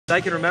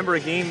I can remember a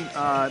game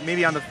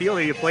maybe on the field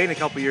that you played in a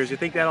couple years. You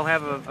think that'll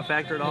have a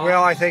factor at all?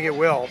 Well, I think it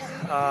will.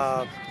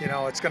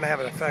 It's going to have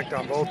an effect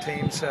on both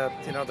teams.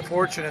 The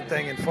fortunate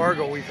thing in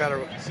Fargo, we've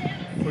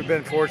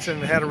been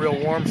fortunate and had a real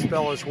warm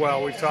spell as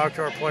well. We've talked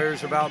to our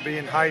players about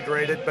being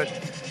hydrated, but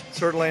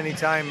certainly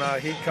anytime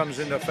heat comes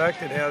into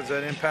effect, it has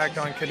an impact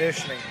on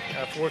conditioning.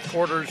 Fourth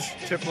quarters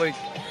typically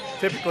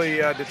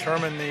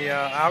determine the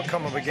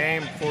outcome of a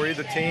game for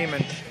either team,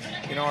 and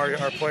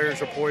our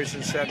players are poised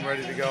and set and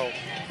ready to go.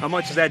 How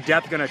much is that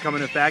depth going to come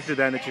into factor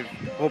then that you've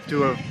hoped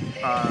to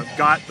have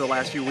got the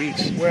last few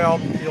weeks?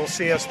 Well, you'll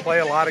see us play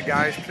a lot of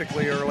guys,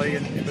 particularly early,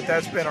 but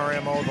that's been our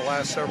MO the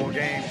last several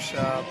games.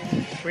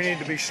 We need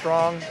to be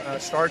strong,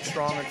 start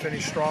strong, and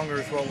finish stronger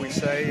is what we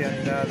say,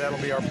 and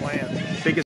that'll be our plan.